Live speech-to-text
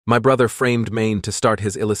My brother framed Maine to start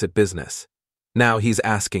his illicit business. Now he's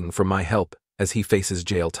asking for my help as he faces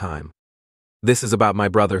jail time. This is about my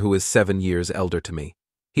brother who is 7 years elder to me.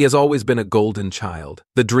 He has always been a golden child,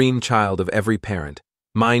 the dream child of every parent.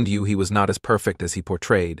 Mind you, he was not as perfect as he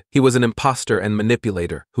portrayed. He was an imposter and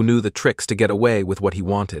manipulator who knew the tricks to get away with what he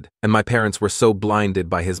wanted, and my parents were so blinded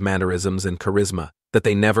by his mannerisms and charisma that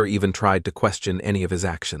they never even tried to question any of his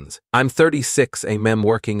actions. I'm 36, a mem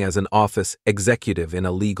working as an office executive in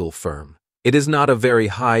a legal firm. It is not a very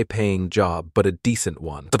high-paying job, but a decent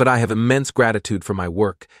one. But I have immense gratitude for my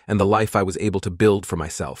work and the life I was able to build for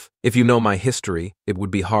myself. If you know my history, it would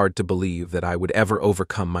be hard to believe that I would ever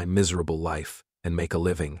overcome my miserable life and make a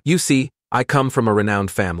living. You see, I come from a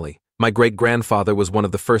renowned family. My great-grandfather was one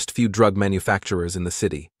of the first few drug manufacturers in the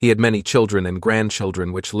city. He had many children and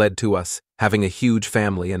grandchildren, which led to us having a huge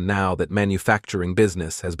family, and now that manufacturing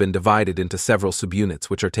business has been divided into several subunits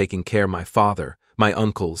which are taking care of my father, my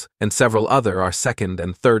uncles, and several other are second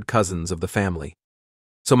and third cousins of the family.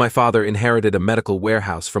 So my father inherited a medical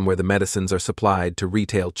warehouse from where the medicines are supplied to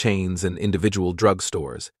retail chains and individual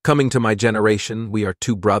drugstores. Coming to my generation, we are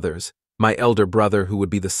 2 brothers. My elder brother, who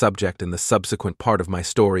would be the subject in the subsequent part of my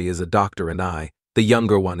story, is a doctor, and I, the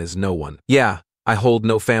younger one, is no one. Yeah, I hold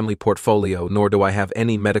no family portfolio, nor do I have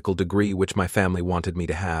any medical degree which my family wanted me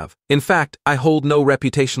to have. In fact, I hold no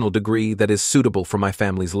reputational degree that is suitable for my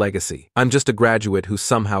family's legacy. I'm just a graduate who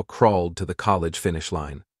somehow crawled to the college finish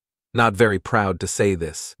line. Not very proud to say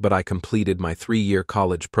this, but I completed my 3-year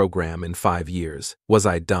college program in 5 years. Was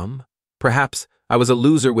I dumb? Perhaps I was a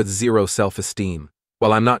loser with zero self-esteem.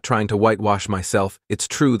 While I'm not trying to whitewash myself, it's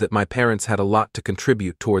true that my parents had a lot to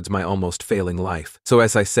contribute towards my almost failing life. So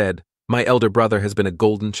as I said, my elder brother has been a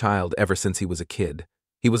golden child ever since he was a kid.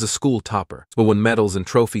 He was a school topper, won medals and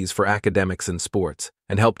trophies for academics and sports,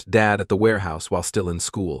 and helped Dad at the warehouse while still in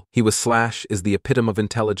school. He was is the epitome of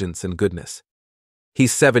intelligence and goodness.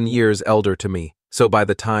 He's 7 years elder to me, so by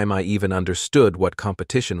the time I even understood what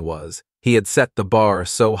competition was, he had set the bar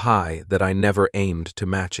so high that I never aimed to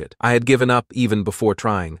match it. I had given up even before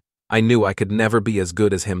trying. I knew I could never be as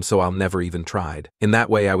good as him, so I'll never even tried. In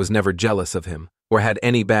that way, I was never jealous of him or had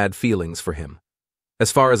any bad feelings for him.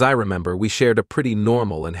 As far as I remember, we shared a pretty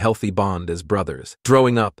normal and healthy bond as brothers.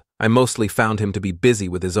 Growing up, I mostly found him to be busy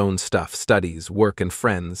with his own stuff, studies, work, and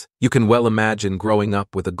friends. You can well imagine growing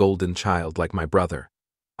up with a golden child like my brother.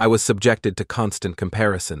 I was subjected to constant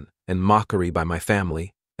comparison and mockery by my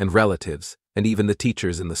family and relatives, and even the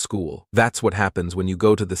teachers in the school. That's what happens when you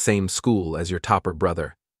go to the same school as your topper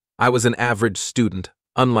brother. I was an average student,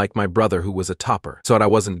 unlike my brother who was a topper, so I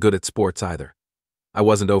wasn't good at sports either. I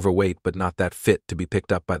wasn't overweight but not that fit to be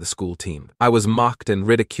picked up by the school team. I was mocked and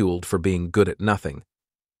ridiculed for being good at nothing.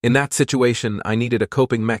 In that situation, I needed a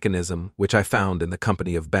coping mechanism, which I found in the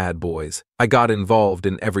company of bad boys. I got involved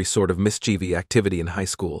in every sort of mischievous activity in high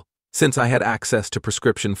school. Since I had access to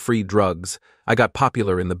prescription-free drugs, I got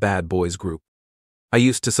popular in the bad boys group. I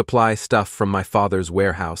used to supply stuff from my father's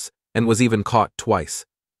warehouse and was even caught twice.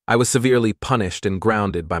 I was severely punished and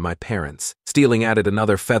grounded by my parents. Stealing added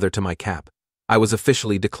another feather to my cap. I was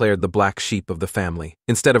officially declared the black sheep of the family.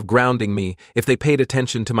 Instead of grounding me, if they paid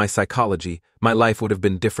attention to my psychology, my life would have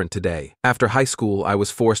been different today. After high school, I was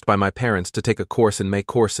forced by my parents to take a course in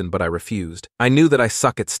Maycorson, but I refused. I knew that I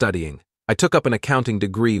suck at studying. I took up an accounting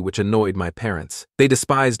degree, which annoyed my parents. They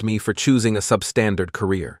despised me for choosing a substandard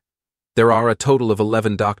career. There are a total of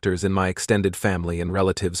 11 doctors in my extended family and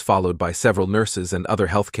relatives, followed by several nurses and other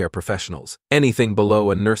healthcare professionals. Anything below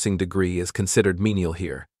a nursing degree is considered menial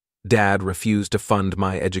here. Dad refused to fund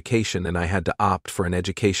my education, and I had to opt for an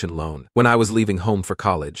education loan. When I was leaving home for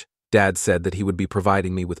college, Dad said that he would be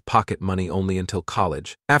providing me with pocket money only until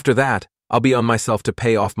college. After that, I'll be on myself to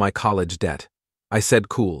pay off my college debt. I said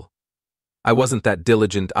cool. I wasn't that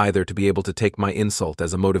diligent either to be able to take my insult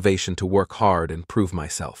as a motivation to work hard and prove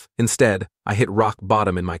myself. Instead, I hit rock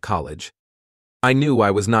bottom in my college. I knew I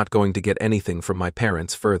was not going to get anything from my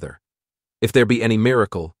parents further. If there be any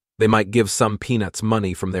miracle, they might give some peanuts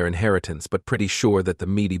money from their inheritance, but pretty sure that the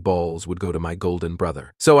meaty balls would go to my golden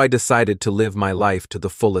brother. So I decided to live my life to the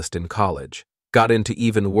fullest in college. Got into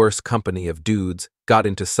even worse company of dudes, got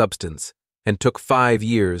into substance, and took 5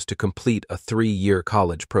 years to complete a 3-year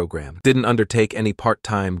college program. Didn't undertake any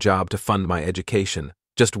part-time job to fund my education,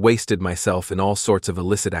 just wasted myself in all sorts of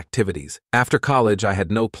illicit activities. After college, I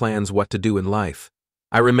had no plans what to do in life.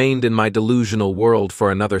 I remained in my delusional world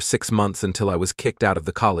for another 6 months until I was kicked out of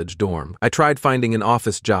the college dorm. I tried finding an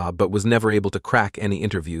office job but was never able to crack any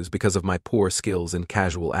interviews because of my poor skills and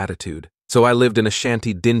casual attitude. So I lived in a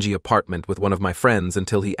shanty, dingy apartment with one of my friends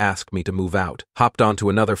until he asked me to move out. Hopped onto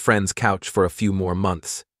another friend's couch for a few more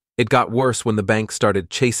months. It got worse when the bank started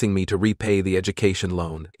chasing me to repay the education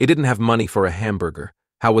loan. It didn't have money for a hamburger.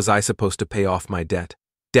 How was I supposed to pay off my debt?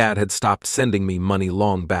 Dad had stopped sending me money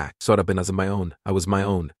long back, so I'd been as my own. I was my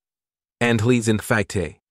own. And he's in fact.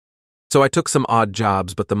 So I took some odd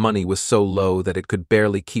jobs, but the money was so low that it could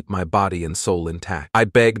barely keep my body and soul intact. I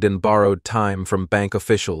begged and borrowed time from bank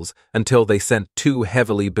officials until they sent 2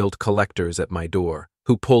 heavily built collectors at my door,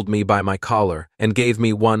 who pulled me by my collar and gave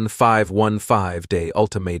me 1515-day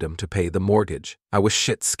ultimatum to pay the mortgage. I was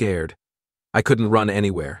shit scared. I couldn't run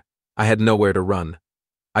anywhere. I had nowhere to run.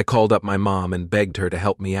 I called up my mom and begged her to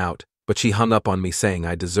help me out, but she hung up on me saying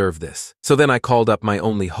I deserve this. So then I called up my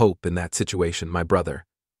only hope in that situation, my brother.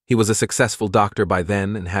 He was a successful doctor by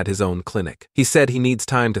then and had his own clinic. He said he needs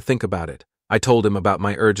time to think about it. I told him about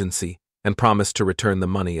my urgency and promised to return the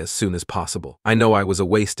money as soon as possible. I know I was a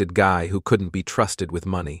wasted guy who couldn't be trusted with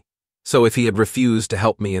money. So if he had refused to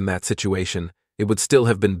help me in that situation, it would still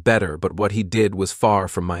have been better, but what he did was far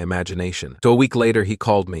from my imagination. So a week later he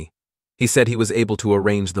called me. He said he was able to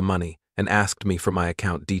arrange the money and asked me for my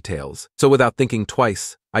account details. So without thinking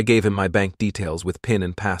twice, I gave him my bank details with PIN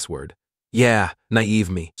and password. Yeah, naive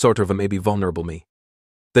me, sort of a maybe vulnerable me.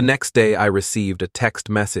 The next day I received a text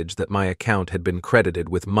message that my account had been credited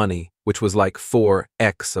with money, which was like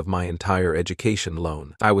 4x of my entire education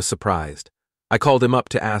loan. I was surprised. I called him up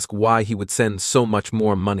to ask why he would send so much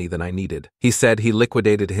more money than I needed. He said he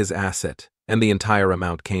liquidated his asset, and the entire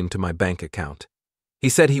amount came to my bank account. He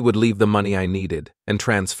said he would leave the money I needed and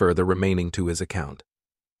transfer the remaining to his account.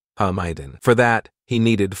 For that, he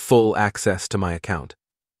needed full access to my account.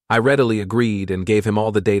 I readily agreed and gave him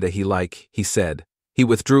all the data he said. He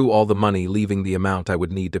withdrew all the money, leaving the amount I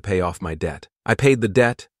would need to pay off my debt. I paid the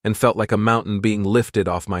debt and felt like a mountain being lifted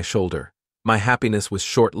off my shoulder. My happiness was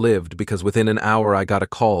short-lived because within an hour I got a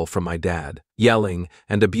call from my dad, yelling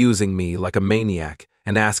and abusing me like a maniac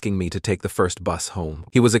and asking me to take the first bus home.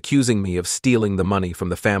 He was accusing me of stealing the money from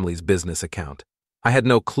the family's business account. I had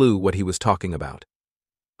no clue what he was talking about.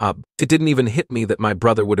 It didn't even hit me that my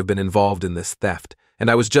brother would have been involved in this theft, and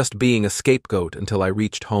I was just being a scapegoat until I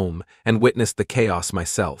reached home and witnessed the chaos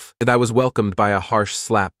myself. And I was welcomed by a harsh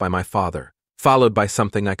slap by my father, followed by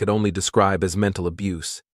something I could only describe as mental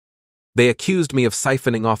abuse. They accused me of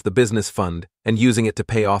siphoning off the business fund and using it to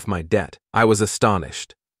pay off my debt. I was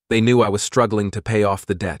astonished. They knew I was struggling to pay off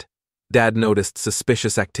the debt. Dad noticed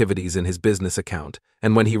suspicious activities in his business account,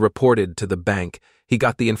 and when he reported to the bank, he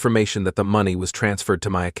got the information that the money was transferred to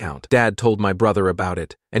my account. Dad told my brother about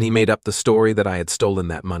it, and he made up the story that I had stolen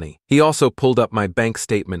that money. He also pulled up my bank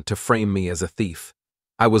statement to frame me as a thief.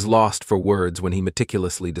 I was lost for words when he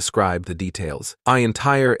meticulously described the details. My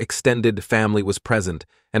entire extended family was present,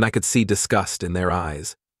 and I could see disgust in their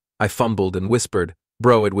eyes. I fumbled and whispered,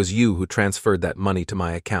 "Bro, it was you who transferred that money to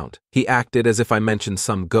my account." He acted as if I mentioned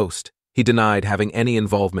some ghost. He denied having any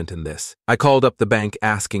involvement in this. I called up the bank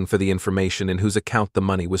asking for the information in whose account the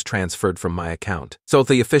money was transferred from my account. So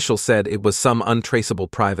the official said it was some untraceable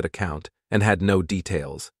private account and had no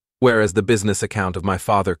details, whereas the business account of my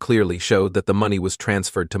father clearly showed that the money was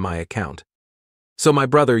transferred to my account. So my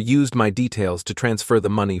brother used my details to transfer the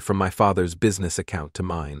money from my father's business account to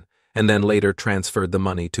mine, and then later transferred the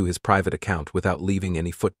money to his private account without leaving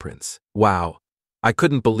any footprints. Wow. I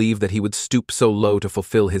couldn't believe that he would stoop so low to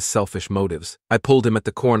fulfill his selfish motives. I pulled him at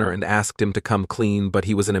the corner and asked him to come clean, but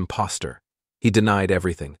he was an imposter. He denied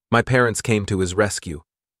everything. My parents came to his rescue.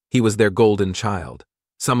 He was their golden child.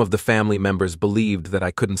 Some of the family members believed that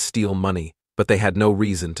I couldn't steal money, but they had no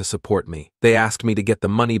reason to support me. They asked me to get the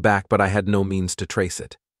money back, but I had no means to trace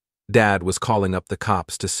it. Dad was calling up the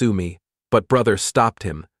cops to sue me, but brother stopped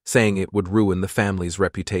him, saying it would ruin the family's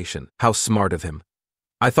reputation. How smart of him.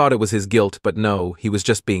 I thought it was his guilt, but no, he was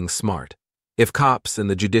just being smart. If cops and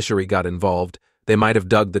the judiciary got involved, they might have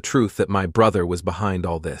dug the truth that my brother was behind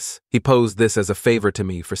all this. He posed this as a favor to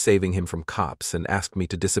me for saving him from cops and asked me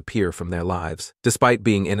to disappear from their lives. Despite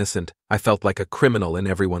being innocent, I felt like a criminal in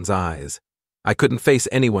everyone's eyes. I couldn't face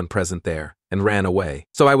anyone present there and ran away,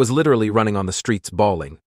 so I was literally running on the streets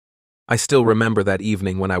bawling. I still remember that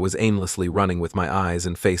evening when I was aimlessly running with my eyes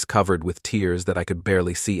and face covered with tears that I could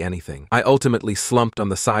barely see anything. I ultimately slumped on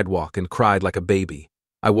the sidewalk and cried like a baby.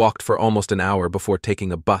 I walked for almost an hour before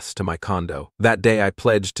taking a bus to my condo. That day I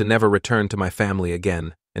pledged to never return to my family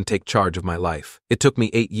again and take charge of my life. It took me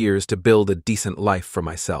 8 years to build a decent life for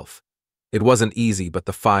myself. It wasn't easy, but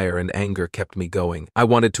the fire and anger kept me going. I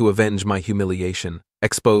wanted to avenge my humiliation,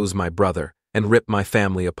 expose my brother, and rip my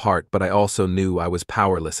family apart, but I also knew I was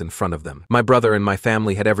powerless in front of them. My brother and my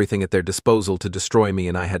family had everything at their disposal to destroy me,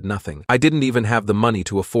 and I had nothing. I didn't even have the money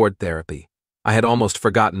to afford therapy. I had almost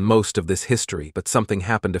forgotten most of this history, but something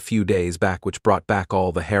happened a few days back which brought back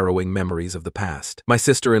all the harrowing memories of the past. My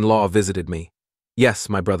sister-in-law visited me. Yes,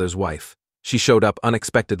 my brother's wife. She showed up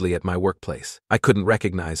unexpectedly at my workplace. I couldn't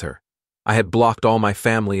recognize her. I had blocked all my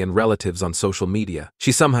family and relatives on social media.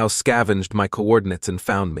 She somehow scavenged my coordinates and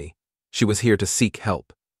found me. She was here to seek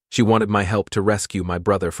help. She wanted my help to rescue my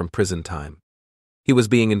brother from prison time. He was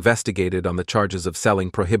being investigated on the charges of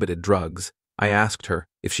selling prohibited drugs. I asked her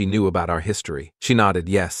if she knew about our history. She nodded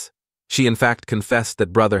yes. She in fact confessed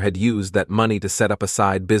that brother had used that money to set up a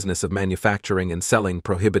side business of manufacturing and selling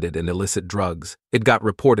prohibited and illicit drugs. It got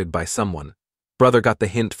reported by someone. Brother got the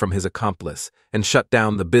hint from his accomplice and shut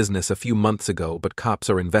down the business a few months ago, but cops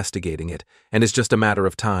are investigating it, and it's just a matter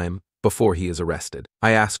of time before he is arrested. I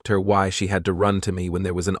asked her why she had to run to me when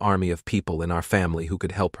there was an army of people in our family who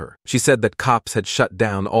could help her. She said that cops had shut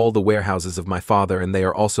down all the warehouses of my father and they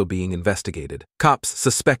are also being investigated. Cops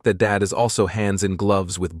suspect that dad is also hands in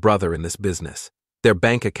gloves with brother in this business. Their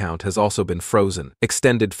bank account has also been frozen.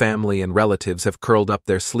 Extended family and relatives have curled up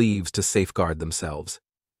their sleeves to safeguard themselves.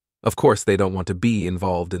 Of course, they don't want to be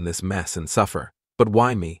involved in this mess and suffer. But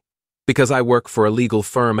why me? Because I work for a legal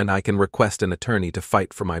firm and I can request an attorney to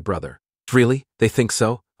fight for my brother. Really? They think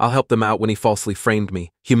so? I'll help them out when he falsely framed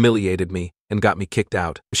me, humiliated me, and got me kicked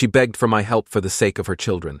out. She begged for my help for the sake of her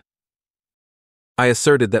children. I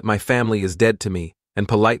asserted that my family is dead to me and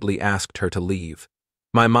politely asked her to leave.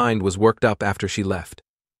 My mind was worked up after she left.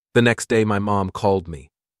 The next day my mom called me.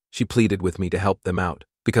 She pleaded with me to help them out,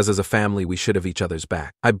 because as a family we should have each other's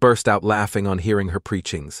back. I burst out laughing on hearing her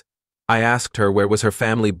preachings. I asked her where was her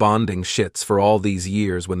family bonding shits for all these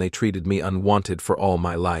years when they treated me unwanted for all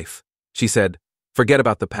my life. She said, "Forget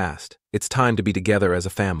about the past. It's time to be together as a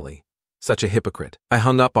family." Such a hypocrite. I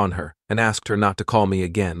hung up on her and asked her not to call me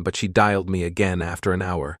again, but she dialed me again after an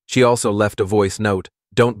hour. She also left a voice note,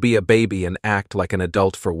 "Don't be a baby and act like an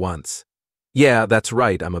adult for once." Yeah, that's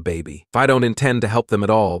right, I'm a baby. I don't intend to help them at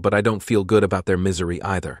all, but I don't feel good about their misery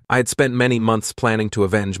either. I had spent many months planning to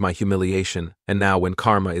avenge my humiliation, and now when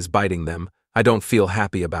karma is biting them, I don't feel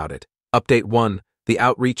happy about it. Update 1. The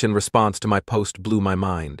outreach and response to my post blew my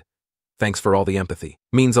mind. Thanks for all the empathy.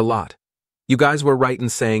 Means a lot. You guys were right in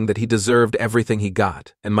saying that he deserved everything he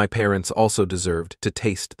got, and my parents also deserved to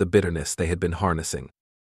taste the bitterness they had been harnessing.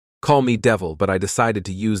 Call me devil, but I decided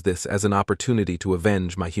to use this as an opportunity to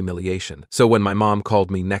avenge my humiliation. So when my mom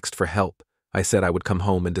called me next for help, I said I would come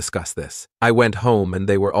home and discuss this. I went home and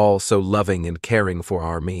they were all so loving and caring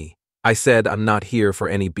for me. I said I'm not here for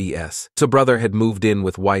any BS. So brother had moved in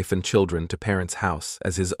with wife and children to parents' house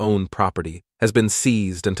as his own property has been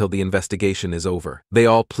seized until the investigation is over. They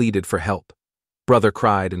all pleaded for help. Brother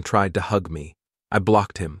cried and tried to hug me. I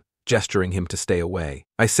blocked him, gesturing him to stay away.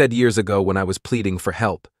 I said years ago when I was pleading for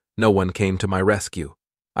help, no one came to my rescue.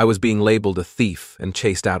 I was being labeled a thief and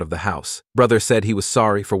chased out of the house. Brother said he was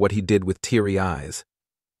sorry for what he did with teary eyes.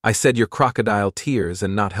 I said your crocodile tears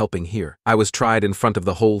and not helping here. I was tried in front of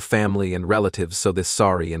the whole family and relatives, so this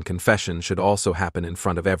sorry and confession should also happen in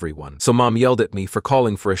front of everyone. So mom yelled at me for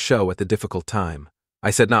calling for a show at the difficult time.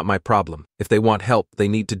 I said not my problem. If they want help, they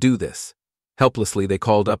need to do this. Helplessly, they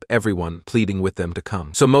called up everyone, pleading with them to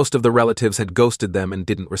come. So most of the relatives had ghosted them and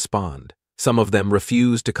didn't respond. Some of them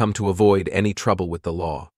refused to come to avoid any trouble with the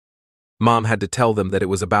law. Mom had to tell them that it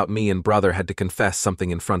was about me and brother had to confess something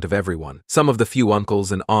in front of everyone. Some of the few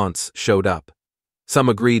uncles and aunts showed up. Some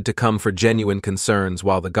agreed to come for genuine concerns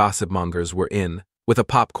while the gossip mongers were in, with a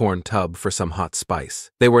popcorn tub for some hot spice.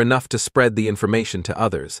 They were enough to spread the information to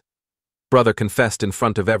others. Brother confessed in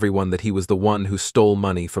front of everyone that he was the one who stole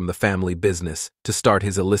money from the family business to start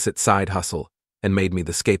his illicit side hustle and made me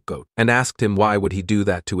the scapegoat, and asked him why would he do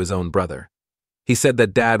that to his own brother. He said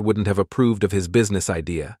that dad wouldn't have approved of his business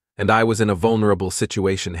idea, and I was in a vulnerable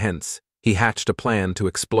situation, hence, he hatched a plan to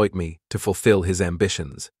exploit me to fulfill his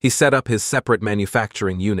ambitions. He set up his separate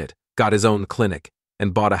manufacturing unit, got his own clinic,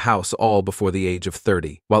 and bought a house all before the age of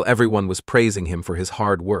 30. While everyone was praising him for his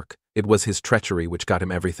hard work, it was his treachery which got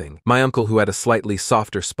him everything. My uncle, who had a slightly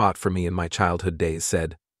softer spot for me in my childhood days,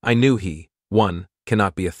 said, I knew he, 1,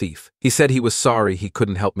 cannot be a thief. He said he was sorry he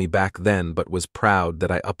couldn't help me back then, but was proud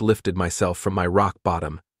that I uplifted myself from my rock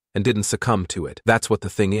bottom and didn't succumb to it. That's what the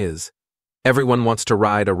thing is. Everyone wants to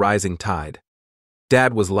ride a rising tide.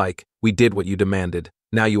 Dad was like, we did what you demanded,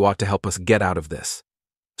 now you ought to help us get out of this.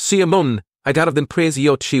 Simon, I'd out of den praise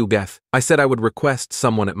yo chiugeth. I said I would request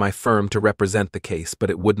someone at my firm to represent the case, but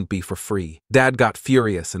it wouldn't be for free. Dad got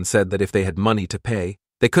furious and said that if they had money to pay,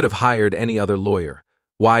 they could have hired any other lawyer.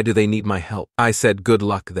 Why do they need my help? I said good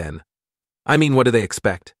luck then. I mean, what do they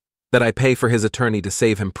expect? That I pay for his attorney to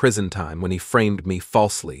save him prison time when he framed me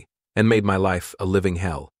falsely? and made my life a living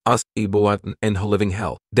hell. And a living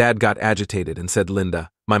hell. Dad got agitated and said, Linda,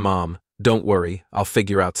 my mom, don't worry, I'll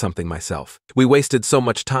figure out something myself. We wasted so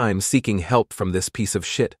much time seeking help from this piece of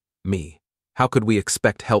shit, me. How could we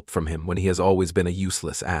expect help from him when he has always been a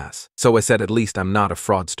useless ass? So I said, at least I'm not a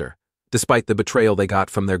fraudster. Despite the betrayal they got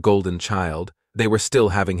from their golden child, they were still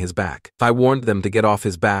having his back. I warned them to get off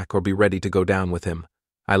his back or be ready to go down with him.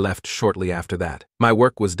 I left shortly after that. My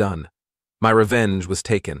work was done. My revenge was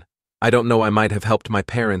taken. I don't know, I might have helped my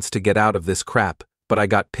parents to get out of this crap, but I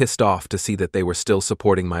got pissed off to see that they were still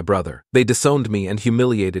supporting my brother. They disowned me and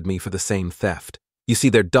humiliated me for the same theft. You see,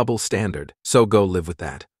 they're double standard, so go live with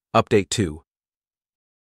that. Update 2.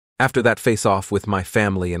 After that face-off with my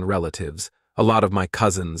family and relatives, a lot of my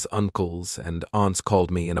cousins, uncles, and aunts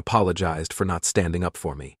called me and apologized for not standing up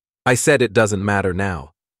for me. I said it doesn't matter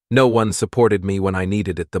now. No one supported me when I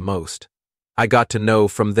needed it the most. I got to know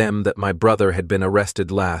from them that my brother had been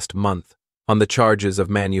arrested last month on the charges of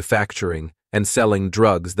manufacturing and selling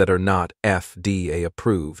drugs that are not FDA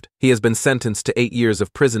approved. He has been sentenced to 8 years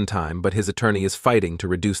of prison time, but his attorney is fighting to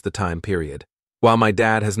reduce the time period. While my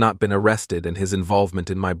dad has not been arrested and his involvement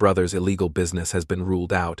in my brother's illegal business has been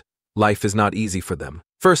ruled out, life is not easy for them.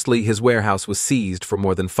 Firstly, his warehouse was seized for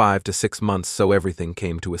more than 5 to 6 months, so everything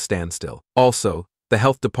came to a standstill. Also, the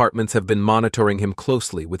health departments have been monitoring him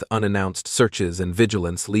closely with unannounced searches and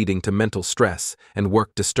vigilance, leading to mental stress and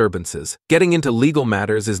work disturbances. Getting into legal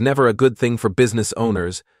matters is never a good thing for business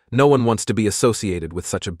owners. No one wants to be associated with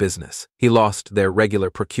such a business. He lost their regular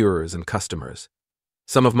procurers and customers.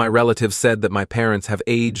 Some of my relatives said that my parents have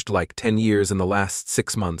aged like 10 years in the last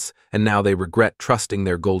 6 months, and now they regret trusting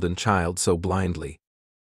their golden child so blindly.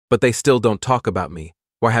 But they still don't talk about me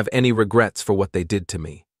or have any regrets for what they did to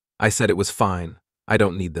me. I said it was fine. I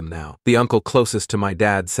don't need them now. The uncle closest to my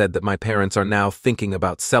dad said that my parents are now thinking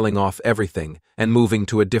about selling off everything and moving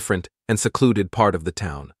to a different and secluded part of the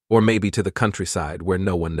town, or maybe to the countryside where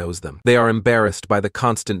no one knows them. They are embarrassed by the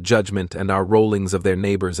constant judgment and our rollings of their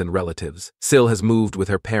neighbors and relatives. Sil has moved with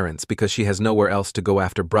her parents because she has nowhere else to go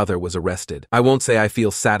after brother was arrested. I won't say I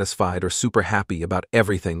feel satisfied or super happy about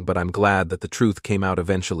everything, but I'm glad that the truth came out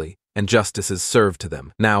eventually and justice is served to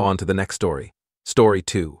them. Now on to the next story. Story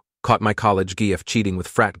 2. Caught my college GF cheating with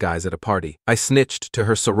frat guys at a party. I snitched to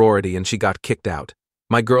her sorority and she got kicked out.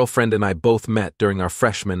 My girlfriend and I both met during our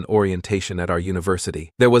freshman orientation at our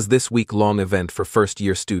university. There was this week-long event for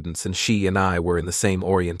first-year students and she and I were in the same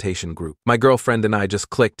orientation group. My girlfriend and I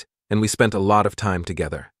just clicked and we spent a lot of time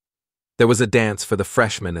together. There was a dance for the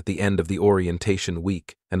freshmen at the end of the orientation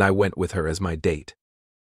week and I went with her as my date.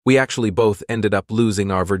 We actually both ended up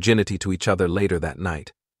losing our virginity to each other later that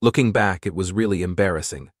night. Looking back, it was really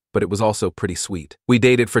embarrassing, but it was also pretty sweet. We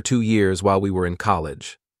dated for 2 years while we were in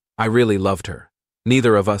college. I really loved her.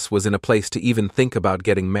 Neither of us was in a place to even think about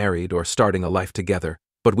getting married or starting a life together,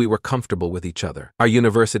 but we were comfortable with each other. Our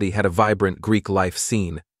university had a vibrant Greek life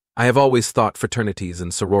scene. I have always thought fraternities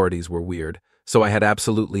and sororities were weird, so I had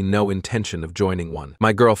absolutely no intention of joining one.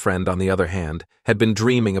 My girlfriend, on the other hand, had been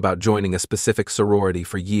dreaming about joining a specific sorority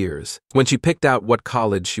for years. When she picked out what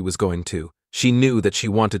college she was going to, she knew that she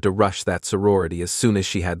wanted to rush that sorority as soon as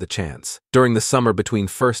she had the chance. During the summer between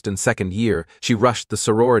first and second year, she rushed the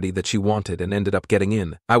sorority that she wanted and ended up getting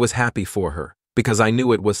in. I was happy for her, because I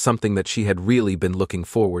knew it was something that she had really been looking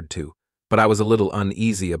forward to, but I was a little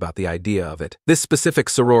uneasy about the idea of it. This specific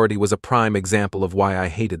sorority was a prime example of why I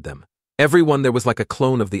hated them. Everyone there was like a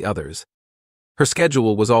clone of the others. Her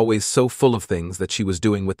schedule was always so full of things that she was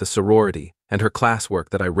doing with the sorority, and her classwork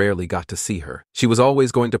that I rarely got to see her. She was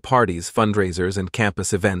always going to parties, fundraisers, and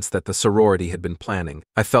campus events that the sorority had been planning.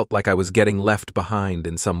 I felt like I was getting left behind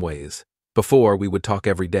in some ways. Before, we would talk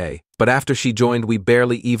every day, but after she joined, we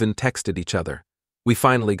barely even texted each other. We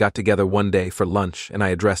finally got together one day for lunch, and I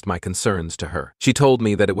addressed my concerns to her. She told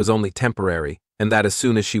me that it was only temporary, and that as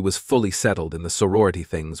soon as she was fully settled in the sorority,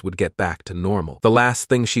 things would get back to normal. The last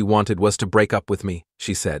thing she wanted was to break up with me,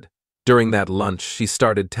 she said. During that lunch, she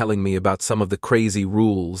started telling me about some of the crazy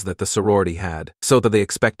rules that the sorority had, so that they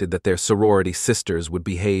expected that their sorority sisters would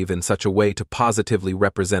behave in such a way to positively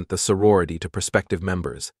represent the sorority to prospective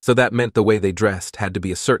members. So that meant the way they dressed had to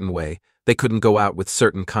be a certain way, they couldn't go out with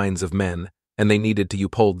certain kinds of men, and they needed to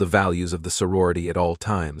uphold the values of the sorority at all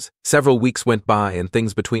times. Several weeks went by and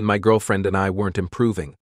things between my girlfriend and I weren't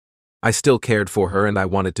improving. I still cared for her and I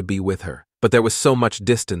wanted to be with her, but there was so much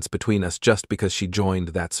distance between us just because she joined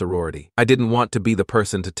that sorority. I didn't want to be the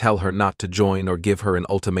person to tell her not to join or give her an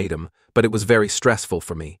ultimatum, but it was very stressful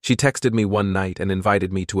for me. She texted me one night and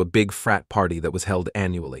invited me to a big frat party that was held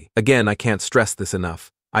annually. Again, I can't stress this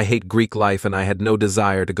enough. I hate Greek life and I had no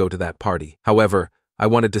desire to go to that party. However, I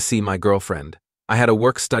wanted to see my girlfriend. I had a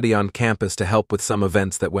work-study on campus to help with some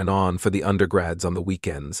events that went on for the undergrads on the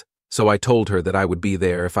weekends, so I told her that I would be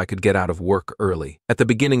there if I could get out of work early. At the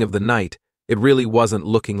beginning of the night, it really wasn't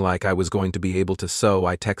looking like I was going to be able to, so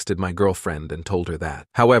I texted my girlfriend and told her that.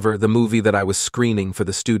 However, the movie that I was screening for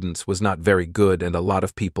the students was not very good and a lot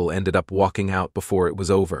of people ended up walking out before it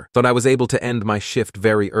was over. But I was able to end my shift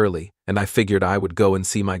very early, and I figured I would go and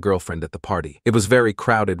see my girlfriend at the party. It was very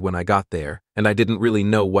crowded when I got there, and I didn't really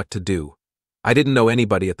know what to do. I didn't know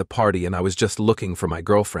anybody at the party and I was just looking for my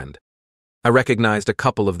girlfriend. I recognized a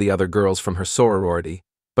couple of the other girls from her sorority,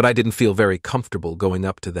 but I didn't feel very comfortable going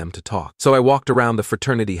up to them to talk. So I walked around the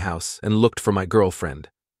fraternity house and looked for my girlfriend.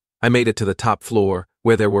 I made it to the top floor,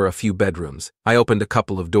 where there were a few bedrooms. I opened a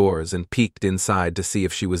couple of doors and peeked inside to see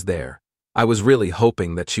if she was there. I was really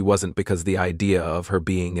hoping that she wasn't, because the idea of her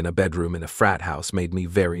being in a bedroom in a frat house made me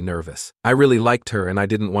very nervous. I really liked her and I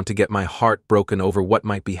didn't want to get my heart broken over what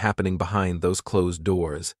might be happening behind those closed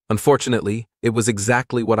doors. Unfortunately, it was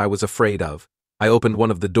exactly what I was afraid of. I opened one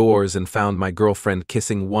of the doors and found my girlfriend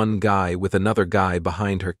kissing one guy with another guy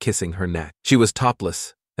behind her kissing her neck. She was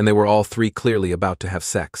topless, and they were all three clearly about to have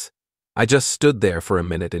sex. I just stood there for a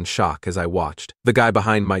minute in shock as I watched. The guy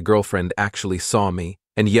behind my girlfriend actually saw me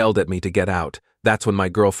and yelled at me to get out. That's when my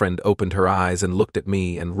girlfriend opened her eyes and looked at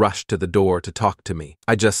me and rushed to the door to talk to me.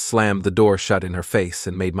 I just slammed the door shut in her face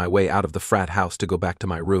and made my way out of the frat house to go back to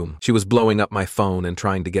my room. She was blowing up my phone and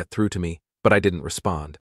trying to get through to me, but I didn't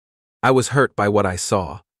respond. I was hurt by what I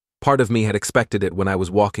saw. Part of me had expected it when I was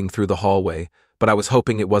walking through the hallway, but I was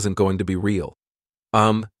hoping it wasn't going to be real.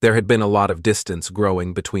 There had been a lot of distance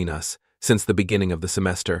growing between us since the beginning of the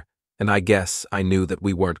semester, and I guess I knew that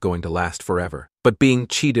we weren't going to last forever. But being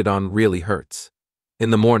cheated on really hurts. In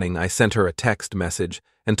the morning, I sent her a text message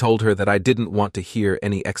and told her that I didn't want to hear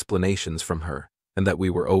any explanations from her, and that we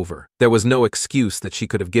were over. There was no excuse that she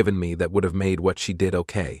could have given me that would have made what she did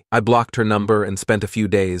okay. I blocked her number and spent a few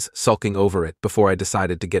days sulking over it before I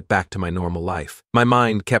decided to get back to my normal life. My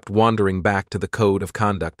mind kept wandering back to the code of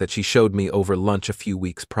conduct that she showed me over lunch a few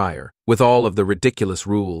weeks prior. With all of the ridiculous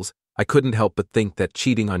rules, I couldn't help but think that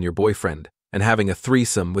cheating on your boyfriend and having a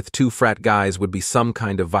threesome with two frat guys would be some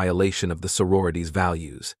kind of violation of the sorority's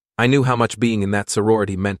values. I knew how much being in that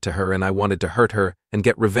sorority meant to her, and I wanted to hurt her and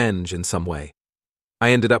get revenge in some way.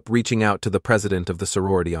 I ended up reaching out to the president of the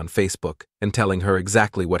sorority on Facebook and telling her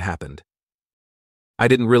exactly what happened. I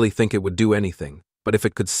didn't really think it would do anything, but if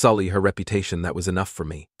it could sully her reputation, that was enough for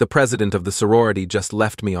me. The president of the sorority just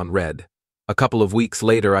left me on red. A couple of weeks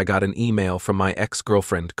later, I got an email from my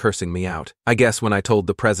ex-girlfriend cursing me out. I guess when I told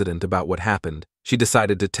the president about what happened, she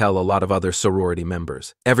decided to tell a lot of other sorority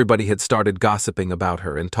members. Everybody had started gossiping about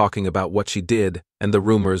her and talking about what she did, and the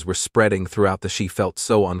rumors were spreading throughout that she felt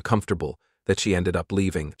so uncomfortable that she ended up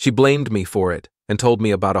leaving. She blamed me for it and told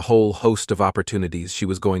me about a whole host of opportunities she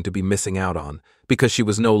was going to be missing out on because she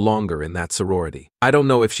was no longer in that sorority. I don't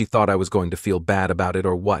know if she thought I was going to feel bad about it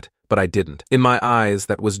or what, but I didn't. In my eyes,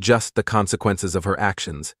 that was just the consequences of her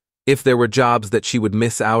actions. If there were jobs that she would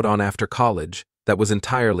miss out on after college, that was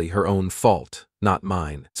entirely her own fault, not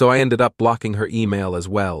mine. So I ended up blocking her email as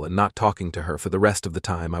well and not talking to her for the rest of the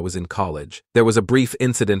time I was in college. There was a brief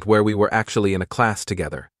incident where we were actually in a class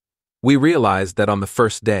together. We realized that on the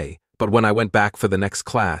first day, but when I went back for the next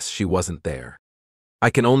class, she wasn't there. I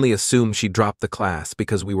can only assume she dropped the class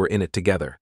because we were in it together.